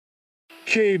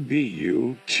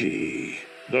KBUT,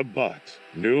 The Butt,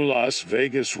 New Las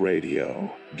Vegas Radio.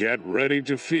 Get ready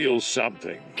to feel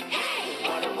something.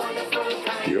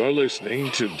 You're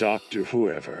listening to Dr.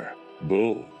 Whoever.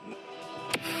 Boom.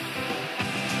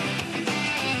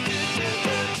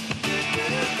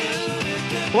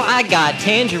 Well, I got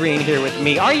Tangerine here with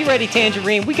me. Are you ready,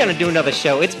 Tangerine? We're going to do another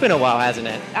show. It's been a while, hasn't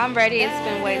it? I'm ready. It's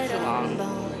been way too long.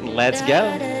 Let's go.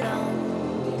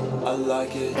 I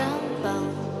like it.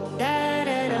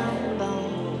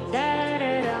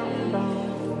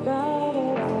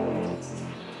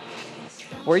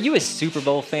 Were you a Super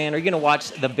Bowl fan? Are you going to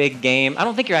watch the big game? I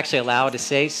don't think you're actually allowed to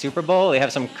say Super Bowl. They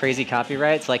have some crazy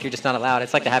copyrights. Like, you're just not allowed.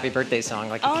 It's like the happy birthday song.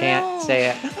 Like, you can't say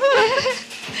it.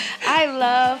 I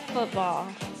love football.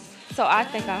 So I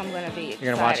think I'm going to be excited.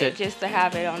 You're going to watch it? Just to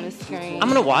have it on the screen. I'm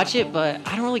going to watch it, but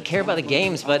I don't really care about the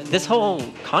games. But this whole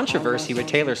controversy with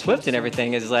Taylor Swift and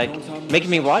everything is, like,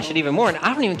 making me watch it even more. And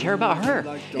I don't even care about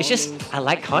her. It's just, I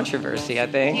like controversy, I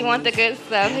think. You want the good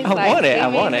stuff. I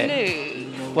want it.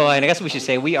 Well, and I guess we should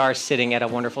say we are sitting at a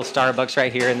wonderful Starbucks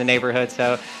right here in the neighborhood.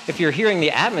 So if you're hearing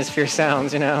the atmosphere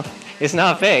sounds, it's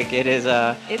not fake. It is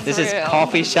this real. is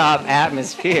coffee shop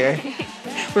atmosphere.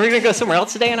 We were gonna go somewhere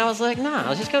else today, and I was like, nah,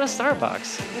 let's just go to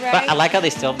Starbucks. Right. But I like how they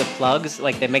still have the plugs.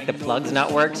 Like, they make the plugs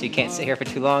not work, so you can't sit here for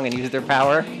too long and use their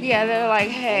power. Yeah, they're like,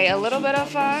 hey, a little bit of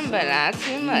fun, but not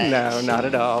too much. No, not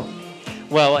at all.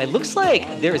 Well, it looks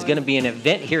like there is going to be an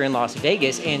event here in Las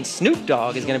Vegas, and Snoop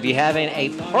Dogg is going to be having a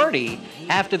party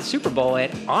after the Super Bowl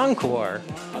at Encore.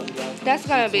 That's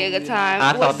going to be a good time.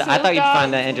 I thought you'd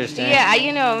find that interesting. Yeah,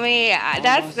 you know me.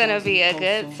 That's going to be a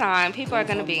good time. People are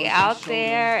going to be out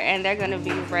there, and they're going to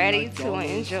be ready to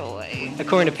enjoy.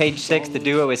 According to page 6, the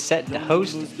duo is set to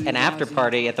host an after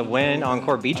party at the Wynn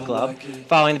Encore Beach Club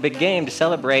following the big game to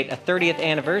celebrate a 30th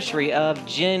anniversary of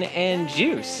Gin and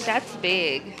Juice. That's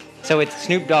big. So it's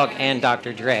Snoop Dogg and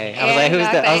Dr. Dre. I was like,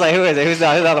 who is it? Who's the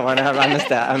other one? I missed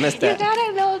that. You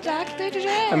gotta know Dr. Dre.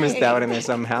 I missed that one in there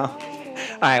somehow. All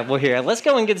right, well, here, let's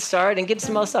go and get started and get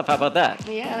some more stuff. How about that?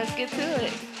 Yeah, let's get to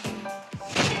it.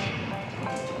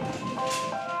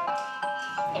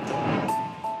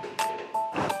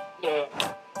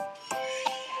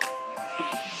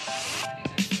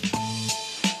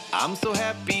 I'm so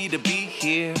happy to be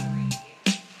here.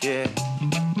 Yeah.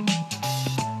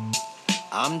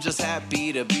 I'm just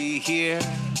happy to be here.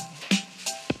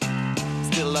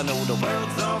 Still, I know the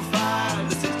world's on fire,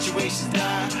 the situation's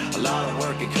dire. A lot of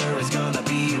work and courage gonna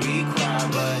be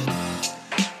required, but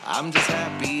I'm just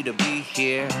happy to be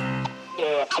here.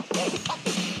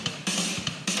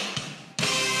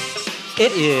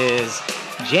 It is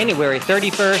January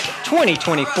 31st,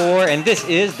 2024, and this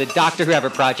is the Dr. Whoever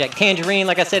Project. Tangerine,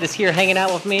 like I said, is here hanging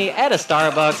out with me at a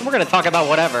Starbucks. We're going to talk about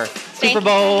whatever. Super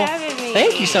Bowl. Thank you for having me.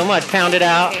 Thank you so much. Pound it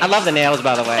out. I love the nails,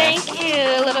 by the way. Thank you.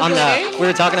 A little bit. We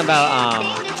were talking about,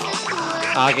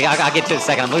 I'll get to it in a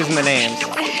second. I'm losing the names.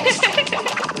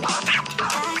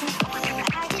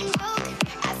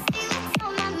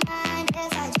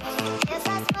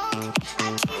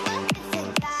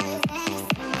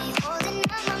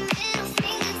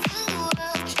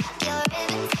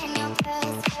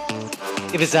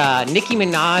 It was Nicki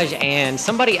Minaj and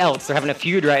somebody else. They're having a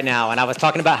feud right now, and I was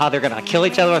talking about how they're gonna kill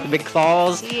each other with the big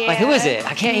claws. Yeah. Like, who is it?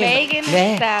 I can't Megan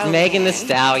Thee Stallion. Megan Thee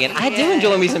Stallion. I do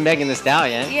enjoy me some Megan Thee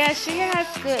Stallion. Yeah, she has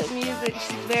good music.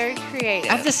 She's very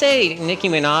creative. I have to say, Nicki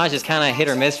Minaj is kind of hit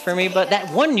or miss for me, but that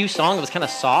one new song that was kind of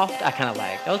soft, I kind of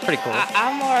liked. That was pretty cool.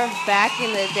 I'm more back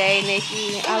in the day,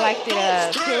 Nicki. I liked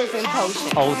it, Pills and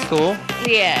Potions. Old school?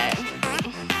 Yeah.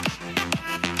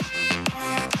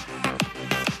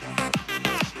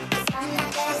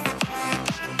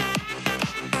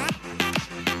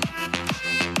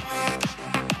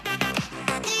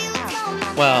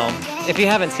 Well, if you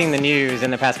haven't seen the news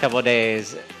in the past couple of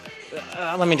days,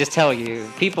 let me just tell you,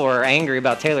 people are angry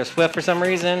about Taylor Swift for some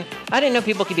reason. I didn't know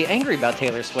people could be angry about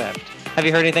Taylor Swift. Have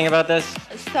you heard anything about this?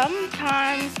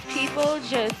 Sometimes people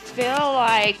just feel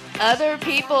like other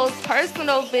people's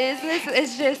personal business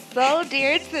is just so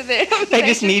dear to them. They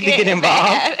just need to get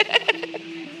involved. Mad.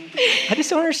 I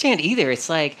just don't understand either. It's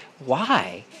like,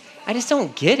 why? I just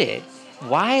don't get it.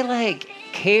 Why, like,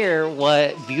 care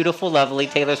what beautiful, lovely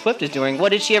Taylor Swift is doing? What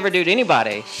did she ever do to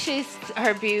anybody? She's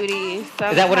her beauty.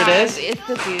 Sometimes is that what it is? It's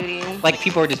the beauty. Like,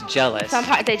 people are just jealous.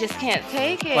 Sometimes they just can't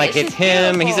take it. Like, it's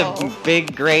him. Beautiful. He's a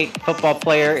big, great football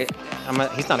player.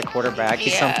 He's not a quarterback.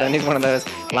 He's something. He's one of those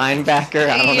linebacker.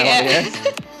 I don't know what he is.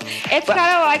 It's kind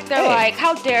of like they're like,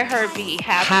 how dare her be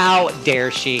happy? How dare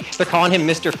she? They're calling him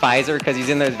Mr. Pfizer because he's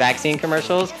in those vaccine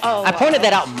commercials. Oh, I pointed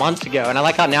that out months ago, and I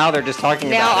like how now they're just talking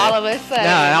about it. Now all of a sudden. No,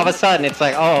 and all of a sudden it's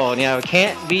like, oh,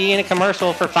 can't be in a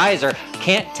commercial for Pfizer.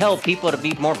 Can't tell people to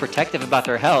be more protective about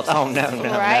their health. Oh, no.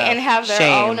 Right, and have their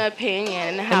Shame. own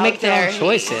opinion. And make their own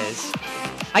choices.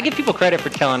 I give people credit for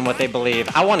telling what they believe.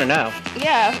 I want to know.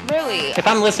 Yeah, really. If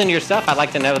I'm listening to your stuff, I'd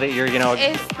like to know that you're,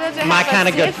 my kind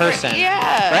of good person.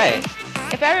 Yeah. Right.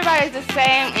 If everybody's the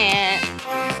same and...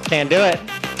 Can't do it.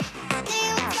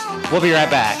 We'll be right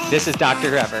back. This is Dr.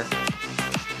 Whoever.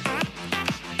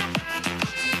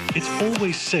 It's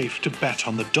always safe to bet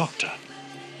on the doctor.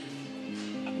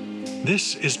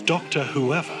 This is Dr.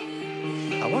 Whoever.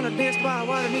 I want to dance by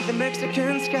water beneath the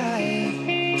Mexican sky.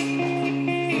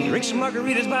 Drink some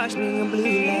margaritas by swinging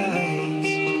blue lights.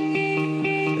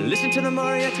 Listen to the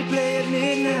mariachi play at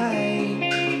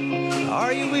midnight.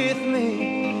 Are you with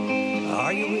me?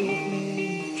 Are you with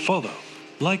me? Follow,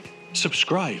 like,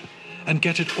 subscribe, and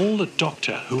get it all at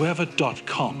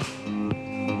drwhoever.com.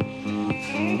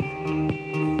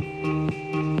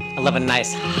 I love a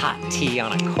nice hot tea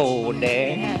on a cold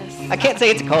day. Yes. I can't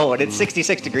say it's cold. It's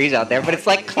 66 degrees out there, but it's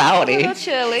like cloudy. A little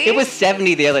chilly. It was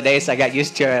 70 the other day, so I got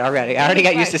used to it already. I already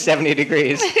got used to 70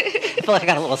 degrees. I feel like I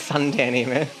got a little suntan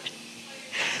even.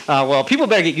 Well, people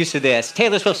better get used to this.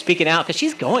 Taylor Swift speaking out because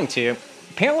she's going to.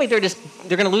 Apparently, they're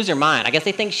going to lose their mind. I guess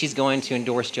they think she's going to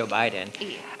endorse Joe Biden.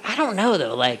 Yeah. I don't know,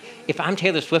 though. Like, if I'm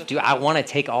Taylor Swift, do I want to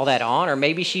take all that on? Or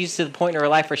maybe she's to the point in her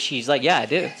life where she's like, yeah, I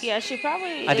do. Yeah, she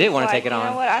probably I did is want to like, take it on. You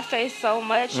know what? I face so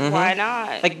much. Why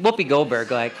not? Like Whoopi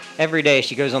Goldberg, like every day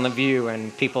she goes on The View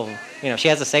and people, she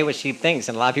has to say what she thinks,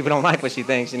 and a lot of people don't like what she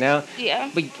thinks, Yeah.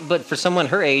 But for someone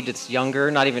her age, it's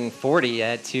younger, not even 40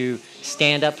 yet, to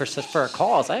stand up for a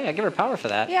cause, I give her power for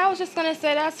that. Yeah, I was just gonna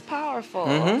say that's powerful.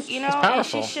 It's powerful. And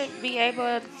she should be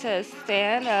able to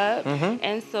stand up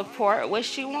and support what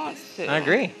she wants to. I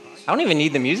agree. I don't even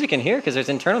need the music in here because there's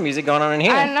internal music going on in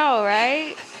here. I know,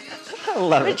 right? I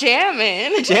love We're it.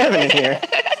 jamming. Jamming in here.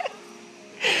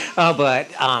 But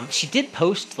she did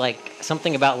post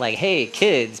something about hey,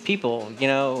 kids, people,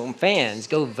 fans,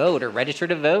 go vote or register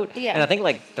to vote. Yeah. And I think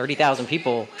 30,000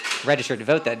 people registered to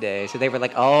vote that day. So they were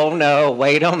like, oh no,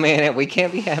 wait a minute, we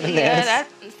can't be having this.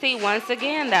 See, once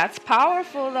again, that's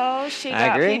powerful though. She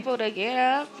got people to get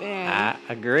up and I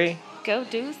agree. go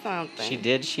do something. She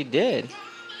did.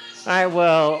 All right,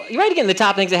 well, you ready to get in the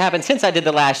top things that happened since I did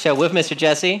the last show with Mr.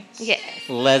 Jesse? Yes.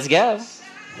 Let's go.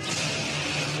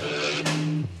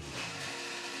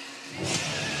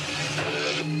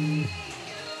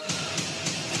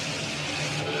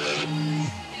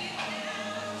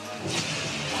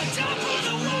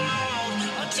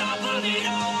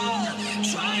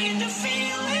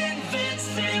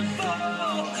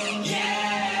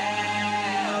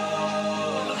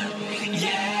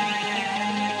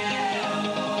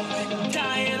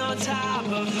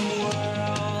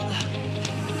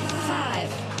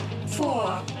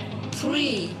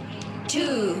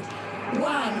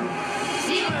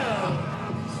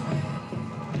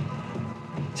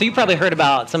 So you probably heard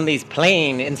about some of these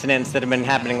plane incidents that have been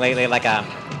happening lately, like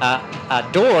a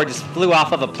door just flew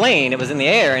off of a plane. It was in the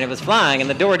air and it was flying, and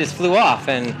the door just flew off.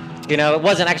 And it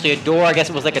wasn't actually a door. I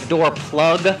guess it was like a door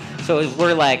plug. So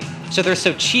so they're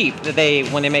so cheap that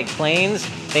when they make planes,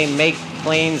 they make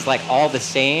planes all the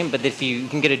same. But if you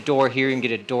can get a door here, you can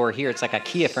get a door here. It's like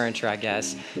IKEA furniture, I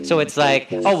guess. So it's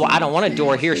like, oh, well, I don't want a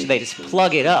door here, so they just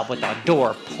plug it up with a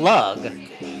door plug.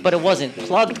 But it wasn't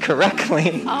plugged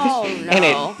correctly. Oh, no. And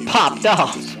it popped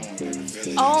off.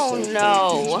 Oh,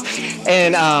 no.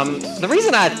 And the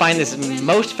reason I find this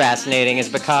most fascinating is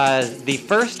because the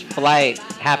first flight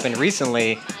happened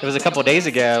recently. It was a couple days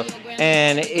ago.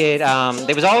 And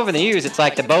it was all over the news. It's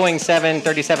like the Boeing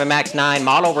 737 MAX 9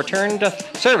 model returned to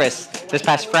service this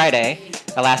past Friday.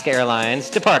 Alaska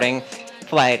Airlines departing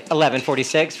flight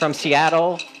 1146 from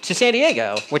Seattle to San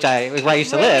Diego, which was where I used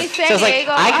to live. San So it's like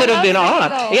Diego? I could have been on.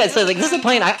 Diego. Yeah, so this is a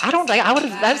plane. I don't think I would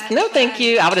have. No, thank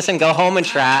you. I would have said go home and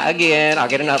try again. I'll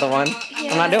get another one.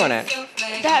 I'm not doing it.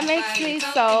 That makes me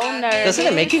so nervous. Doesn't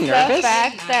it make you nervous? The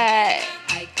fact that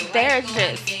they're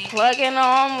just plugging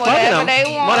on whatever they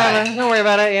want. Whatever. Don't worry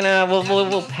about it.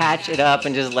 We'll patch it up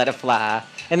and just let it fly.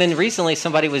 And then recently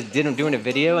somebody was doing a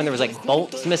video and there was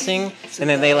bolts missing, and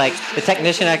then they the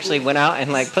technician actually went out and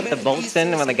put the bolts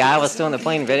in when the guy was still in the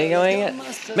plane videoing it.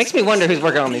 Makes me wonder who's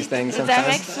working on these things sometimes. That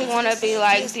makes me want to be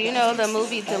do you know the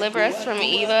movie Deliver Us from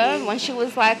Eva? When she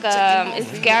was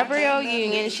it's Gabrielle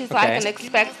Union, she's an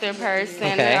expected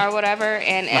person or whatever,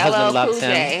 and My husband LL loves Cool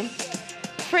J.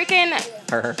 Freaking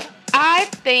Her. I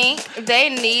think they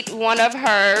need one of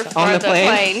her for On the the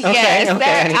plane? Okay, Yes, okay, I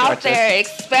they're need to out watch there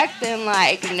expecting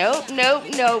like, nope,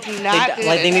 not good.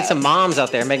 Like they need some moms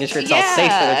out there making sure it's all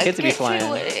safe for their kids to be get flying.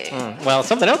 to it. Well,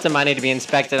 something else that might need to be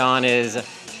inspected on is,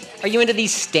 are you into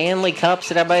these Stanley cups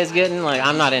that everybody's getting? Like,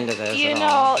 I'm not into this You at know,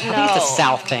 all. I think it's a no.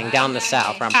 South thing, down the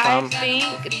South where I'm I from.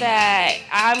 think that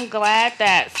I'm glad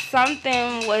that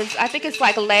something was, I think it's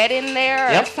like lead in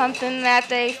there Yep. or something that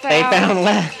they found. They found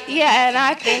lead. Yeah, and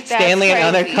I think that's Stanley and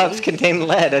other crazy. cups contain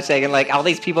lead. I'm saying, like, all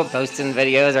these people posting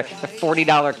videos or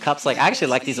 $40 cups. Like, I actually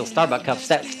like these little Starbucks cups.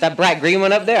 That bright green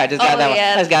one up there, I just got Oh, that one.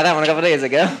 yeah. I just got that one a couple days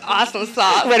ago. Awesome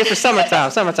sauce. Ready for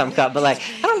summertime cup. But like,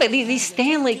 I don't know, these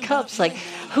Stanley cups, like,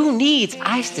 who needs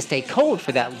ice to stay cold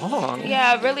for that long?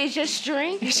 Yeah, really just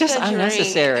drink. It's just the drink.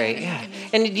 unnecessary. Yeah.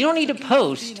 And you don't need to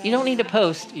post. You don't need to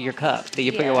post your cups that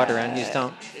you put your water in. You just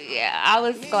don't. Yeah, I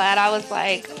was glad. I was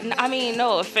like, I mean,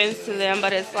 no offense to them,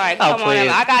 but it's like, Oh, come on. please.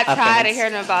 I got tired of Offense.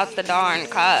 hearing about the darn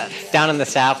cups. Down in the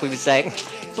South, we would say,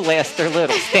 bless their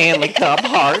little Stanley Cup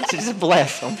hearts. Just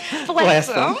bless them. Bless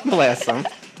 'em. Bless them.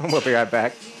 We'll be right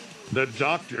back. The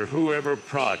Dr. Whoever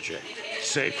project,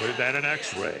 safer than an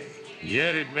X-ray.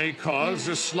 Yet it may cause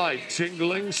a slight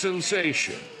tingling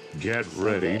sensation. Get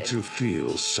ready to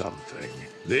feel something.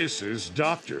 This is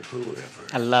Dr. Whoever.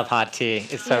 I love hot tea.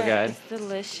 It's so Yeah, good. It's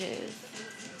delicious.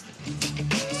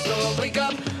 So I wake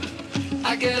up,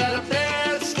 I get out of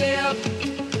bed, stay up,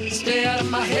 stay out of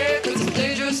my head, cause it's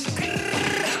dangerous.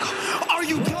 Are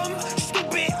you dumb,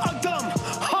 stupid, or dumb?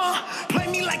 Huh? Play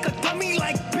me like a dummy,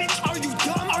 like bitch. Are you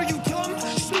dumb? Are you dumb,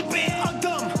 stupid, or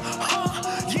dumb?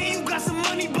 Huh? Yeah, you got some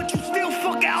money, but you still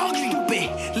fucking ugly.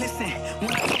 Stupid. Listen,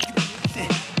 when I listen.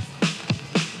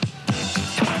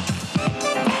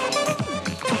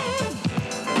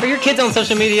 Are your kids on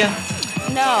social media?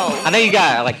 No. I know you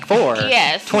got like 4.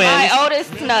 Yes. Twins. My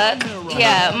oldest snuck.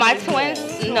 Yeah. My twins,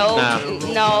 no.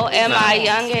 And my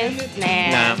youngest,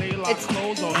 nah. It's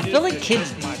I feel like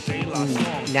kids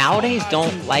nowadays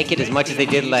don't like it as much as they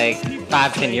did like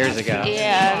 5-10 years ago.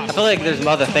 yeah. I feel like there's some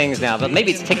other things now, but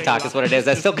maybe it's TikTok is what it is.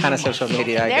 That's still kind of social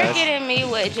media, I They're guess. getting me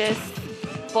with just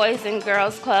boys and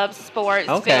girls clubs, sports,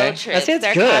 Okay. field trips. That's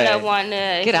They're good. kind of wanting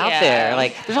to Get out there.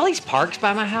 Like, there's all these parks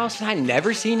by my house, and I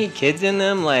never see any kids in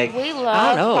them. Like, we I don't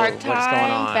love know park what's time,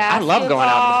 going on. I basketball, love going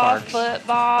out to the parks.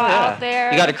 football out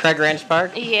there. You got to Craig Ranch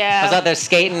Park? Yeah. I was out there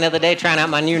skating the other day, trying out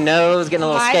my new nose, getting a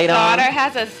little My skate daughter on.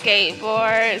 has a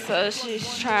skateboard, so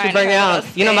she's trying. She bring it her on.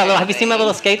 little You know my little. Have you seen my skate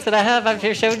little skates that I have? I've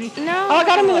here showed you. No. Oh, I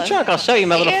got them in the trunk. I'll show you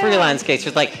my little Yeah. freeline skates.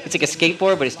 It's like a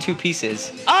skateboard, but it's 2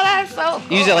 pieces. Oh, that's so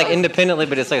cool. You use it like independently,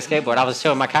 but it's like a skateboard. I was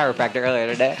showing my chiropractor earlier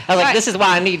today. I was like, Right. this is why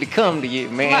I need to come to you,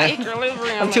 My man.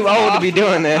 equilibrium I'm is too old to be off.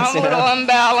 doing this. I'm you a little know?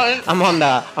 unbalanced. I'm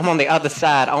on the other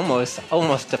side, almost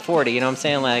to 40. You know what I'm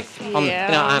saying? Like, Yeah.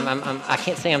 you know, I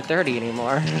can't say I'm 30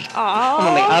 anymore. Oh, I'm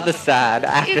on the other side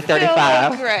after you still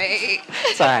 35. look great.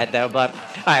 It's all right though. But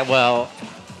all right, well,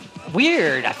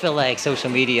 weird. I feel like social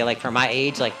media, like for my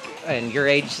age, like and your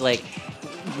age, like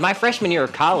my freshman year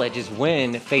of college is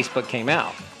when Facebook came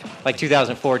out, like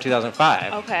 2004,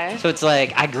 2005. Okay. So it's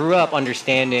like I grew up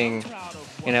understanding.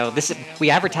 You know, we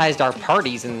advertised our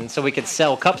parties, and so we could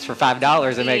sell cups for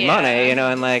 $5 and make Yeah. money. You know,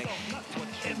 and like,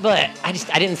 but I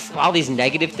didn't all these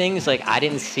negative things like I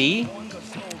didn't see.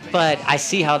 But I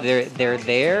see how they're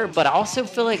there, but I also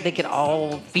feel like they could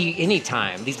all be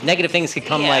anytime. These negative things could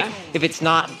come Yeah. like if it's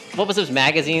not what was those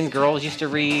magazines girls used to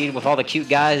read with all the cute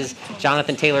guys,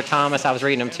 Jonathan Taylor Thomas. I was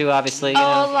reading them too, obviously. You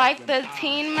Oh, know? like the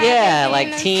teen magazine. Yeah, like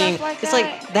and teen. Stuff like it's that.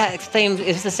 like that same.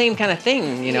 It's the same kind of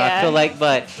thing, you know. I Yeah. feel like,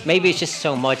 but maybe it's just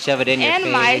so much of it in And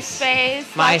your face.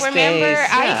 MySpace. Like, remember,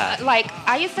 yeah.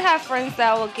 I used to have friends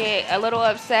that would get a little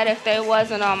upset if they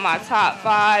wasn't on my top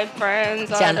 5 friends.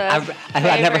 See, or the I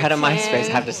never had a favorite MySpace, I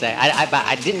 10. have to say.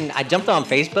 I didn't. I jumped on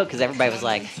Facebook because everybody was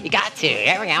like, "You got to.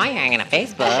 You're hanging on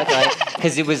Facebook."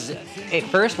 Because it was at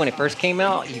first when it first came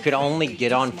out, you could only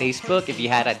get on Facebook if you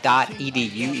had a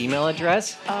 .edu email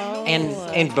address. Oh.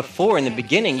 And before in the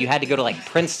beginning, you had to go to like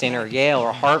Princeton or Yale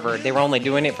or Harvard. They were only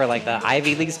doing it for like the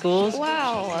Ivy League schools.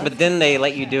 Wow. But then they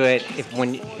let you do it if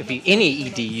you any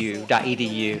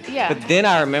 .edu. Yeah. But then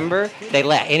I remember they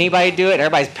let anybody do it.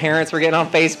 Everybody's parents were getting on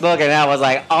Facebook, and I was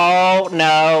like, oh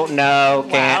no,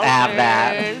 can't have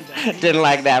that. Didn't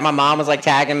like that. My mom was like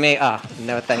tagging me. Oh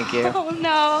no, thank you. Oh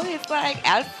no, it's like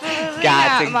absolutely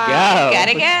Got not, to Mom. go.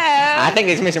 Gotta go. I think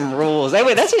they should make some rules.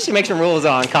 Wait, that's what should make some rules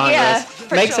on Congress. Yeah,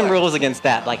 for make some sure. rules against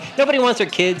that. Like nobody wants their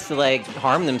kids to like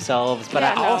harm themselves, but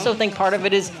Yeah, I no. also think part of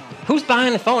it is Who's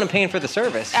buying the phone and paying for the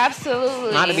service?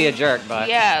 Absolutely. Not to be a jerk, but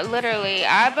yeah, literally.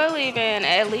 I believe in,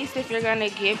 at least if you're gonna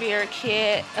give your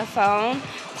kid a phone,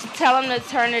 tell them to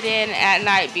turn it in at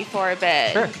night before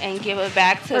bed. Sure. And give it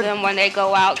back to them when they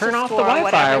go out turn to off school the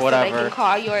Wi-Fi or whatever, so they whatever. can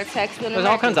call you or text them. There's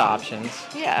all kinds of options.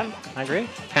 Yeah. I agree.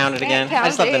 Pound it again. Pound I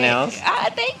slept the it. nails.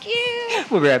 Thank you.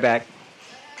 We'll be right back.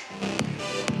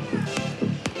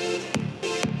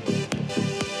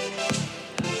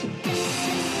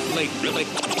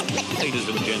 Ladies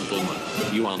and gentlemen,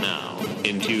 you are now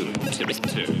in tune to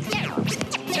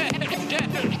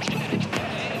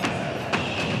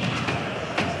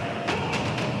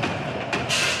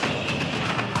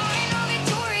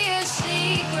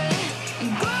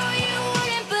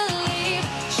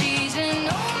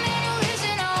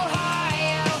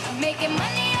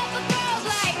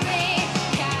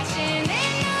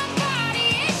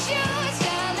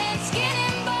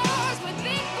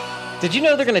Did you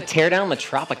know they're going to tear down the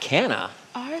Tropicana?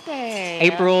 Are they?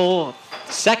 April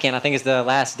 2nd, I think, is the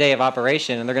last day of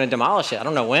operation, and they're going to demolish it. I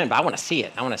don't know when, but I want to see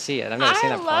it. I've never seen that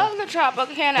before. I love the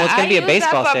Tropicana. Well, it's going to be a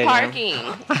baseball stadium.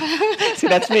 Parking. See,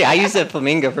 that's me. I use the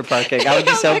Flamingo for parking. I would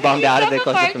be so bummed out if they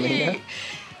closed the Flamingo.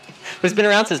 But it's been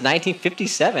around since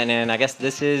 1957, and I guess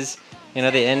this is, the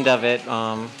end of it.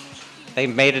 They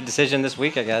made a decision this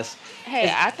week, I guess.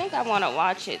 Hey, I think I want to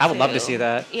watch it, I would love to see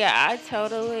that. Yeah, I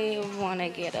totally want to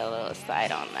get a little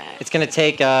sight on that. It's going to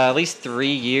take at least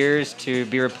 3 years to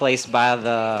be replaced by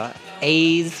the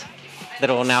A's that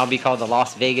will now be called the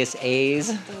Las Vegas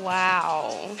A's.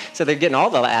 Wow. So they're getting all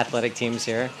the athletic teams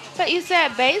here. But you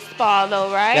said baseball,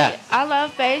 though, right? Yeah. I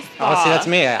love baseball. Oh, see, that's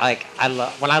me. I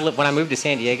love when I moved to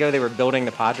San Diego, they were building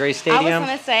the Padres Stadium. I was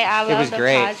gonna say I love it was the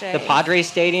great. Padres. The Padres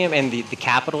Stadium and the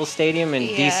Capitol Stadium in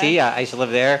DC. I used to live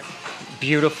there.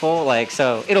 Beautiful,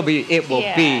 so it will be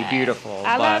beautiful.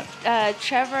 I love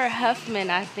Trevor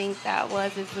Huffman. I think that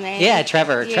was his name. Yeah,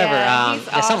 Trevor. He's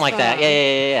something like that. awesome.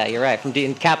 Yeah. You're right. From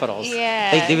Capitals.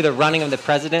 Yeah. They do the running of the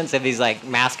presidents. They have these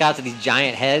mascots with these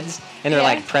giant heads, and they're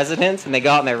like presidents, and they go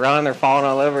out and they run. They're falling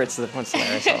all over. It's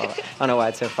hilarious. I don't know why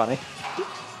it's so funny.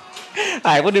 All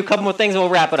right, we'll do a couple more things and we'll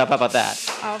wrap it up. How about that?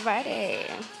 Alrighty.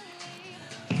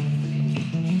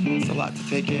 It's a lot to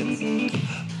take in.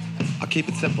 I'll keep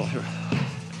it simple here.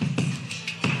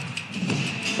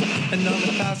 And on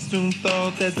the costume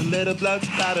floor, there's a little blood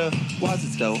splatter. Was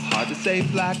it so hard to say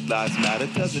Black Lives Matter?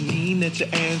 Doesn't mean that you're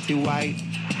anti-white.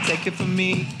 Take it from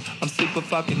me, I'm super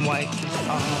fucking white.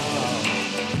 Oh,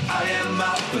 I am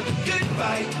out for the good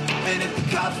fight. And if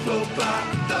the cops go by,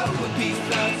 that would be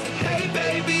nuts. Hey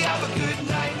baby, have a good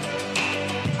night.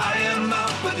 I am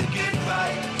out for the good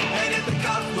fight. And if the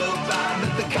cops go by,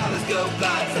 let the collars go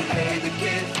blind. So hey the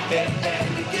kids, hey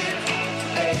the kids,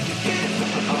 hey the kids,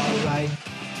 alright.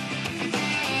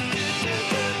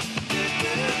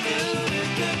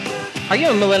 Are you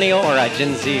a millennial or a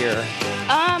Gen Zer?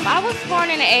 I was born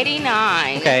in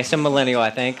 '89. Okay, so millennial, I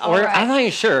think. All Or right. I'm not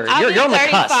even sure. I'll You're be on the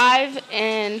cusp. 35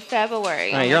 in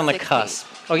February. All right, you're on the 16th. cusp.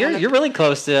 Oh, you're really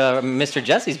close to Mr.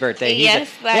 Jesse's birthday. Yes,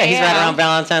 he's right around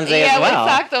Valentine's Day as well. Yeah, we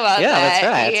talked about that. Yeah, that's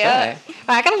right. Yeah. That's right.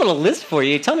 All right, I got a little list for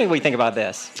you. Tell me what you think about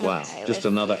this. Wow, just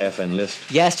another FN list.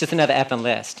 Yes, just another effing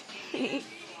list.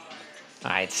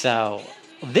 All right, so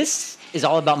this is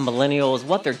all about millennials,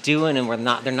 what they're doing and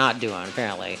they're not doing,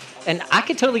 apparently. And I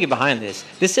could totally get behind this.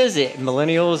 This says that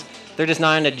millennials, they're just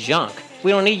not into junk. We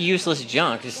don't need useless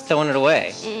junk, just throwing it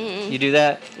away. Mm-hmm. You do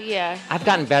that? Yeah. I've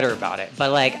gotten better about it.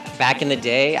 But, back in the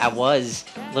day, I was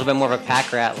a little bit more of a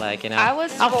pack rat,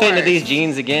 I'll fit into these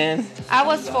jeans again. I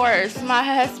was forced. My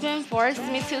husband forced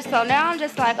me to. So now I'm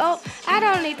just like, oh, I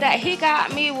don't need that. He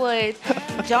got me with,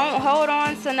 don't hold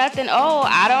on to nothing. Oh,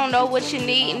 I don't know what you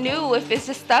need new if it's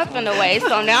just stuff in the way.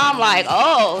 So now I'm like,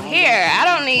 oh, here, I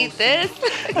don't need this.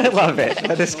 I love it.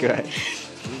 That is good.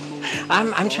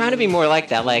 I'm trying to be more like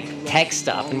that, tech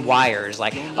stuff and wires. I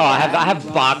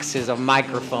have boxes of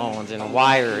microphones and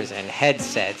wires and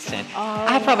headsets, and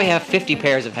I probably have 50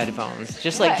 pairs of headphones,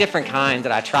 just different kinds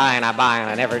that I try and I buy and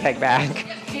I never take back.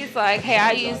 He's like, hey,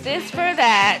 I use this for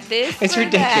that, It's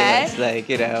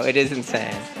ridiculous. It is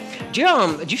insane. Do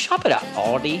you shop at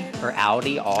Aldi or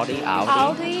Audi?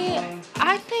 Aldi?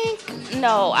 I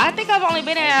think I've only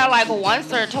been in there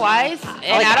once or twice,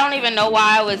 and I don't even know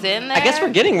why I was in there. I guess we're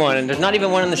getting one, and there's not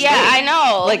even one in the state. Yeah, I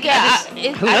know.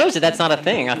 Who knows that that's not a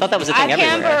thing? I thought that was a thing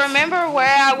everywhere. I can't remember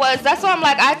where I was. That's why I'm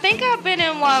like, I think I've been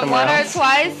in one or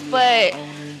twice, but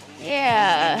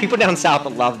Yeah. People down south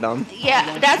would love them.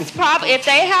 Yeah, that's probably, if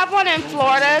they have one in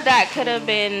Florida, that could have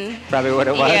been. Probably what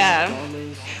it was. Yeah.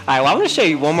 All right, well, I'm going to show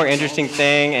you one more interesting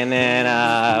thing, and then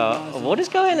we'll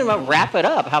just go ahead and wrap it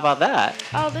up. How about that?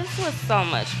 Oh, this was so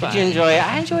much fun. Did you enjoy it?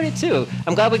 I enjoyed it, too.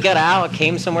 I'm glad we got out,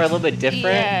 came somewhere a little bit different.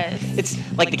 Yes.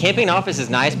 It's like the campaign office is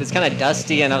nice, but it's kind of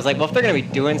dusty, and I was like, well, if they're going to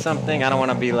be doing something, I don't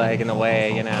want to be, like, in the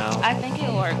way, you know? I think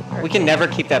it worked perfect. We can never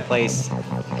keep that place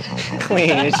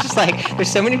clean. It's just like,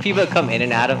 there's so many people that come in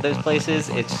and out of those places.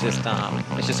 It's just hard.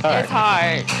 It's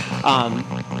hard.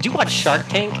 Did you watch Shark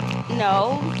Tank?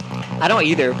 No. I don't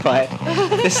either, but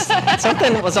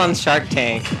something was on Shark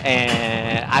Tank,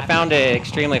 and I found it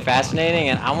extremely fascinating,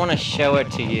 and I want to show it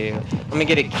to you. Let me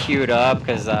get it queued up,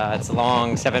 because it's a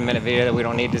long 7-minute video that we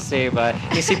don't need to see, but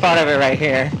you see part of it right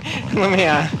here. Let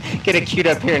me get it queued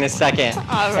up here in a second,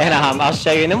 All right. and I'll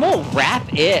show you, and then we'll wrap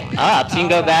it up, so you can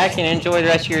go back and enjoy the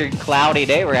rest of your cloudy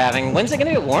day we're having. When's it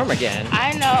going to get warm again?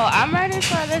 I know. I'm ready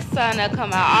for the sun to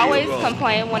come out. I always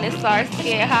complain when it starts to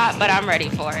get hot, but I'm ready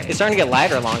for it. It's starting to get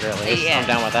lighter longer, at least. Yeah. I'm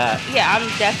down with that. Yeah, I'm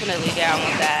definitely down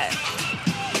with that.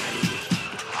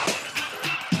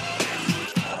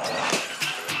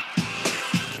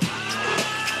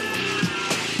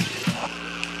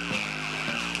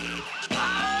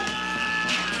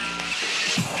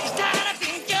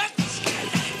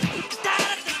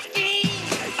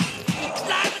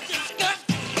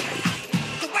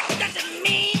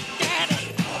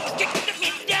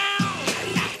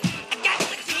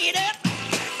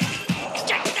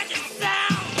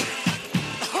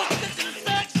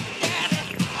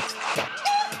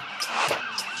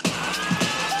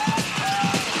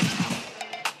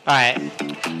 All right,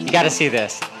 you got to see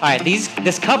this. All right,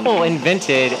 this couple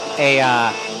invented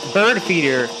a bird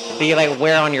feeder that you like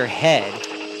wear on your head.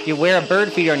 You wear a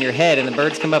bird feeder on your head, and the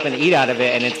birds come up and eat out of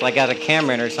it, and it's like got a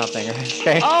camera in or something.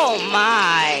 Okay? Oh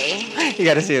my! You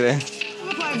got to see this.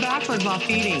 Fly backward while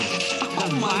feeding.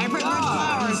 The vibrant red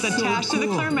flowers attached to the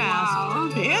clear mass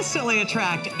instantly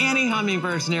attract any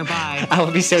hummingbirds nearby. I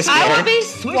would be so scared. I would be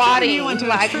swatting,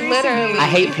 like literally. I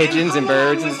hate pigeons and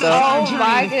birds and stuff. Oh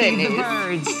my Feed the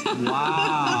goodness. birds.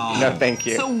 Wow. No, thank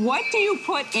you. So what do you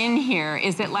put in here?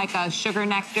 Is it like a sugar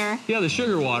nectar? Yeah, the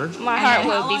sugar water. My heart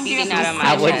will be beating out of my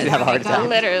I would chest. have a heart attack.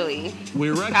 Literally. We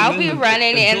recommend I'll be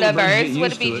running and the until birds get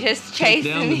would used be to it, just take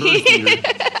down chasing the bird me. feeder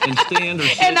and stand or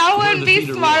sit And I where wouldn't the be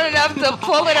feeder smart is. enough to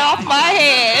pull it off my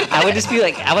head. I would just be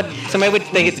like, somebody would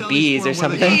think it's bees or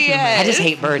something. Yes. I just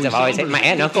hate birds. I've always hated. My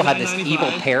aunt and uncle had this evil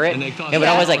parrot. It would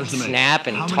always like snap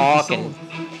and talk, and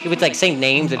it would like say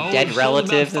names of dead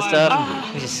relatives and stuff.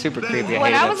 It was just super creepy.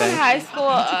 When I hated was that in thing. high school,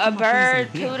 a bird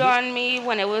pooed on me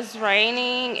when it was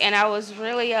raining, and I was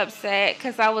really upset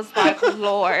because I was like,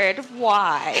 Lord,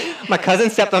 why? My cousin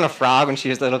stepped on a frog when she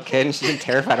was a little kid, and she's been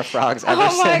terrified of frogs ever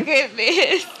Oh my since.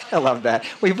 goodness. I love that.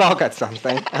 We've all got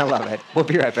something. I love it. We'll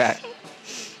be right back.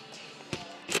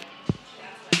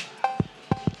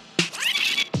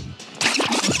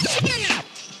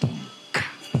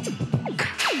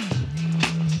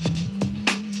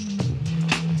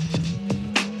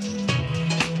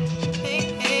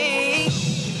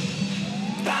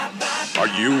 Are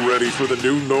you ready for the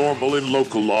new normal in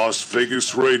local Las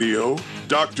Vegas radio?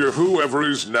 Dr. Whoever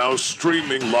is now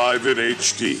streaming live in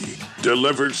HD,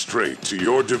 delivered straight to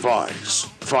your device.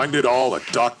 Find it all at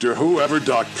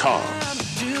drwhoever.com.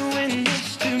 Doing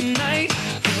this tonight.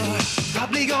 You're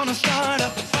probably gonna start a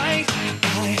fight.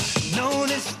 I know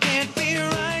this can't be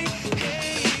right.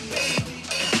 Hey, baby.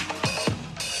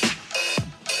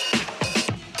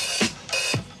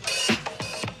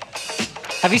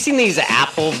 Have you seen these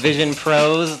Apple Vision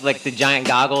Pros, like the giant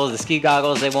goggles, the ski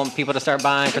goggles they want people to start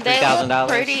buying for They $3,000? look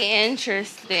pretty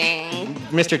interesting.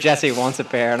 Mr. Jesse wants a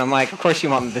pair, and I'm like, of course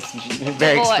you want this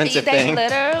very expensive they thing.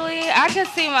 literally, I could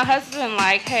see my husband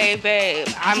like, hey, babe,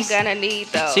 I'm gonna need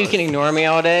those. So you can ignore me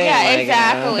all day? Yeah, and,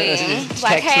 exactly. text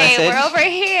Like, hey, message, we're over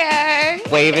here.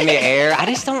 wave in the air. I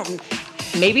just don't.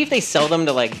 Maybe if they sell them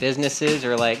to like businesses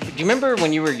or like, do you remember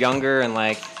when you were younger and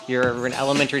like you're in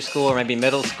elementary school or maybe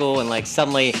middle school and like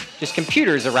suddenly just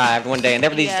computers arrived one day and there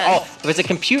were these, Yes. there was a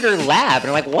computer lab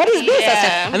and I'm like, what is this?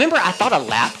 Yeah. I remember I thought a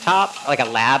laptop, like a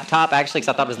laptop actually,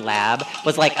 because I thought it was lab,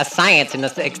 was like a science and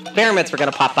the experiments were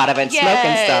going to pop out of it and smoke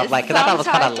and stuff. Like, because I thought it was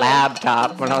called a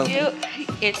laptop when I was...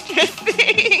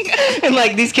 Interesting. And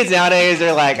like these kids nowadays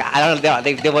are like, I don't know,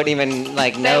 they wouldn't even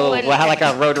like know wouldn't- how like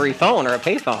a rotary phone or a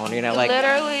payphone, you know, like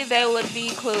Literally, they would be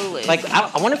clueless. like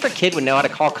I wonder if a kid would know how to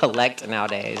call collect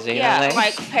nowadays. phones. You Yeah, know,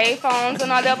 like pay phones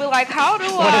and all. They'll be like, how do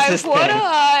What is I? this What thing? do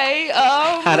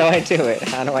I? How do I do it?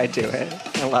 How do I do it?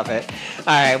 I love it. All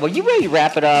right, well, you ready to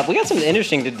wrap it up? We got something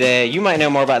interesting today. You might know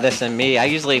more about this than me. I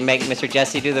usually make Mr.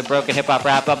 Jesse do the broken hip hop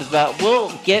wrap ups, but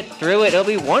we'll get through it. It'll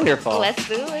be wonderful. Let's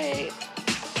do it.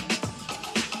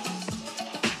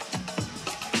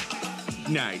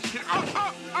 Nice.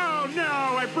 Oh, no,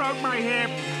 I broke my hip.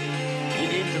 You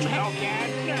need some help, Dad?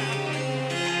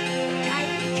 I'm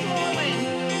falling,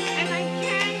 and I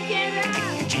can't get up.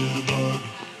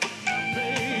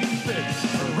 Baby,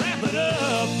 wrap it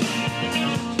up.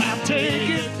 I'll take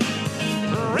it.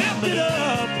 Wrap it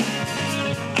up.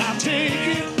 I'll take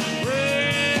it.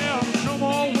 Well, no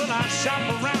more will I shop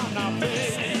around now,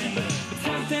 baby.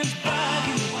 Something's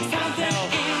bugging, something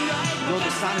ain't right. Yo,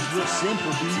 the sign is real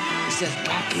simple, B. It says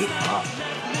wrap it up.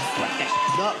 Wrap that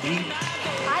shit up, B.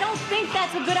 I don't think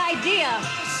that's a good idea.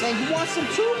 Saying you want some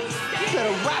too? You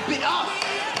better wrap it up.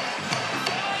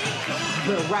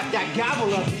 You better wrap that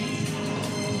gavel up, B.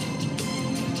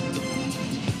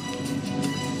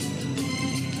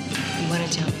 You want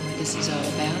to tell me what this is all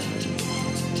about?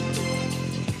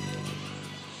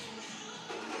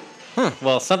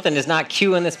 Well, something is not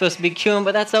queuing that's supposed to be queuing,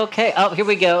 but that's okay. Oh, here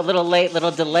we go. A little late,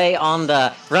 little delay on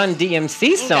the Run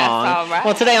DMC song. That's all right.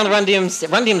 Well, today on the Run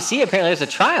DMC, apparently there's a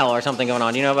trial or something going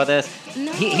on. Do you know about this?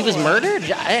 No. He was murdered?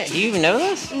 Do you even know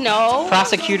this? No.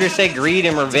 Prosecutors say greed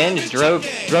and revenge drove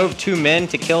two men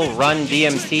to kill Run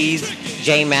DMC's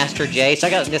J Master J. So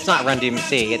it's not Run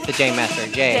DMC, it's the J Master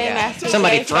J. J Master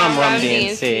Somebody J from Run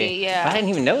DMC. Yeah. But I didn't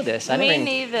even know this. Me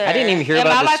neither. I didn't even hear Am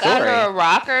about I this like story. under a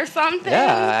rock or something?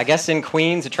 Yeah, I guess in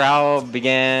Queens, the trial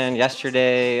began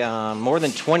yesterday, more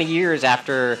than 20 years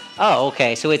after. Oh,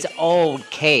 okay, so it's old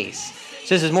case.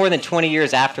 So this is more than 20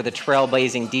 years after the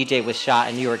trailblazing DJ was shot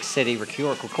in New York City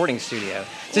recording studio.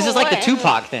 So this is like the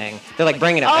Tupac thing. They're like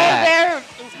bringing it back. They're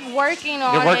working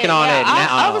on it. They're working on it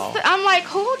now. I'm like,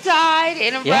 who died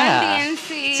in Run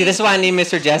DMC? See, this is why I need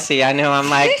Mr. Jesse. I know I'm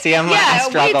like, I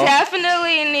struggle. We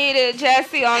definitely needed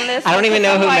Jesse on this. I don't even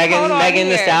know who Megan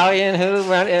Thee here. Stallion,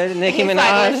 Nicki Minaj,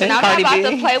 like, listen, I'm Cardi not B.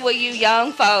 about to play with you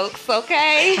young folks,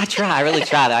 okay? I really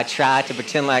try. I try to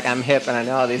pretend like I'm hip and I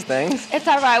know all these things. It's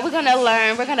all right. We're gonna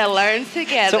learn. We're gonna learn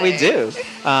together. That's what we do.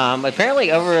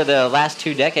 Apparently, over the last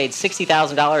 2 decades,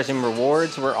 $60,000 in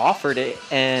rewards were offered,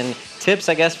 and tips,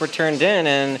 I guess, were turned in,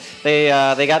 and they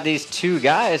got these 2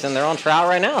 guys, and they're on trial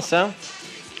right now. So,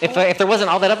 if there wasn't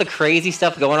all that other crazy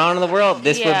stuff going on in the world,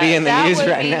 this would be in the news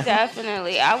right now.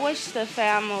 Definitely. I wish the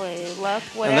family luck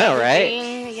with I know,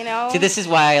 everything, right? you know. See, this is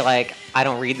why I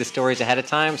don't read the stories ahead of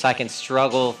time, so I can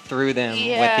struggle through them with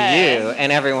you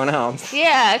and everyone else.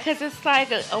 Yeah, because it's like,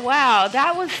 wow,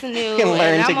 that was new. We can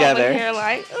learn and I'm together. Over here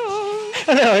like, ooh.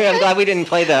 I know, I'm glad we didn't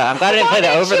play I'm glad I didn't play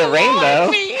the Over the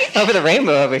Rainbow. Over the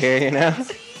Rainbow over here, you know. All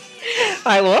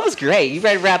right, well, that was great. You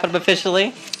ready to wrap it up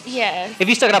officially? Yes. If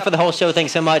you stuck it out for the whole show,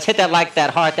 thanks so much. Hit that like,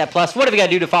 that heart, that plus. Whatever you got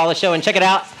to do to follow the show, and check it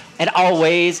out at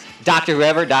always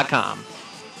drwhoever.com.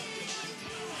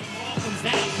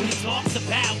 When he talks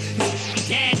about his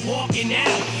dad walking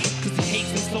out, cause he hates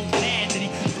him so bad that he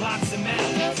blocks him out.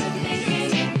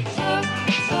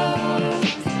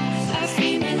 I've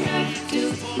seen enough to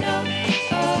know.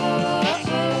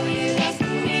 You lost the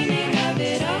meaning of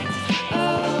it all.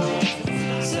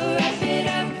 So wrap it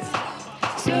up.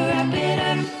 So wrap it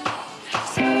up.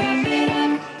 So wrap it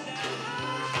up.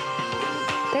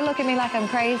 They look at me like I'm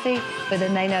crazy, but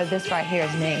then they know this right here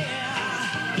is me.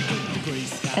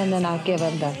 And then I give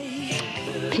them the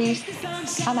peace.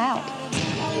 I'm out.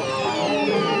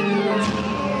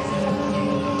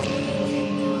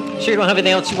 Sure you don't have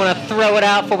anything else you want to throw it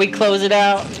out before we close it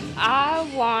out? I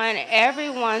want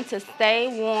everyone to stay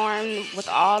warm with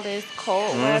all this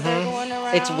cold weather going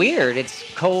around. It's weird. It's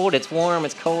cold, it's warm,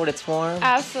 it's cold, it's warm.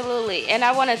 Absolutely. And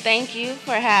I want to thank you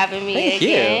for having me Thank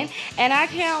again. you. And I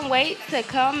can't wait to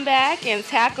come back and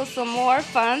tackle some more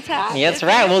fun topics. Yeah, that's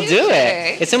right. We'll do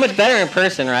it. It's so much better in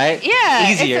person, right?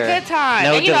 Yeah, Easier. it's a good time.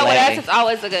 No and you know delay. what else? It's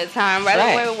always a good time. Whether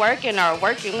Right. we're working or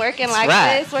working like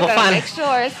right. this, we're We'll going to find- make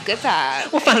sure it's a good time.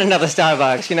 We'll find another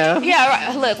Starbucks, you know? Yeah,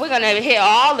 right. Look, we're going to hit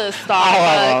all the Starbucks.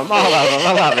 All of them.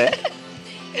 I love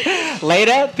it.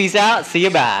 Later. Peace out. See you.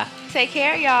 Bye. Take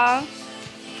care, y'all.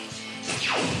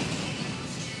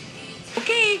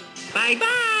 Okay,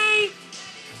 bye-bye.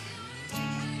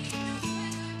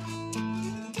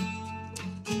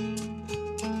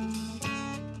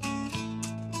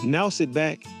 Now sit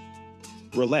back,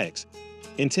 relax,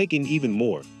 and take in even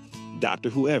more Dr.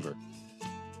 Whoever.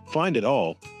 Find it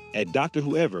all at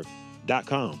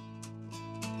drwhoever.com.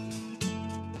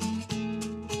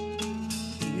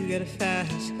 You get a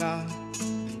fast car.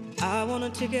 I want a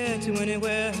ticket to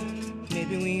anywhere.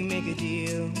 maybe we make a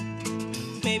deal.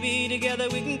 Maybe together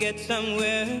we can get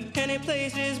somewhere. Any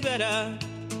place is better.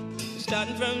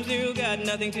 Starting from zero, got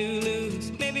nothing to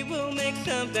lose. Maybe we'll make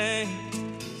something.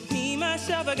 Me,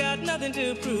 myself, I got nothing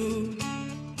to prove.